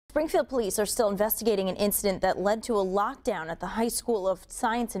Springfield Police are still investigating an incident that led to a lockdown at the High School of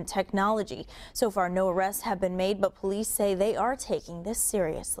Science and Technology. So far, no arrests have been made, but police say they are taking this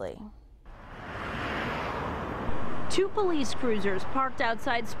seriously. Two police cruisers parked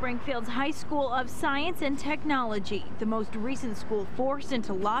outside Springfield's High School of Science and Technology, the most recent school forced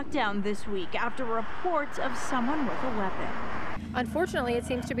into lockdown this week after reports of someone with a weapon. Unfortunately, it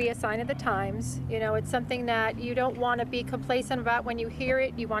seems to be a sign of the times. You know, it's something that you don't want to be complacent about when you hear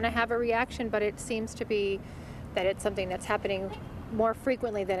it. You want to have a reaction, but it seems to be that it's something that's happening more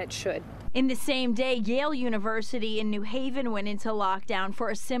frequently than it should. In the same day, Yale University in New Haven went into lockdown for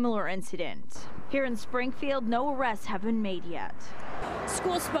a similar incident. Here in Springfield, no arrests have been made yet.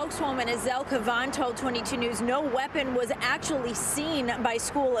 School spokeswoman Azelle Kavan told 22 News no weapon was actually seen by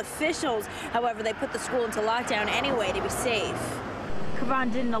school officials. However, they put the school into lockdown anyway to be safe.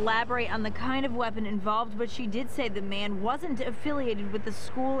 Kavan didn't elaborate on the kind of weapon involved, but she did say the man wasn't affiliated with the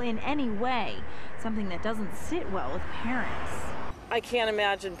school in any way, something that doesn't sit well with parents. I can't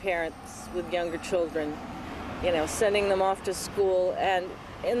imagine parents with younger children, you know, sending them off to school, and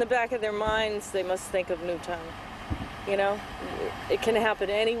in the back of their minds they must think of Newtown. You know, it can happen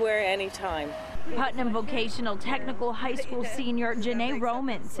anywhere, anytime. Putnam Vocational Technical High School senior Janae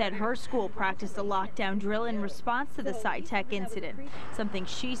Roman said her school practiced a lockdown drill in response to the Sci Tech incident, something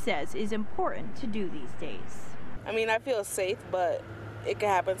she says is important to do these days. I mean, I feel safe, but it can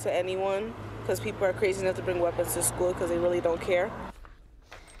happen to anyone because people are crazy enough to bring weapons to school because they really don't care.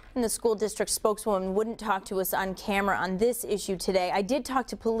 And the school district spokeswoman wouldn't talk to us on camera on this issue today. I did talk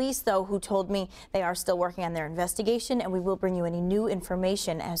to police, though, who told me they are still working on their investigation, and we will bring you any new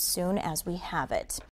information as soon as we have it.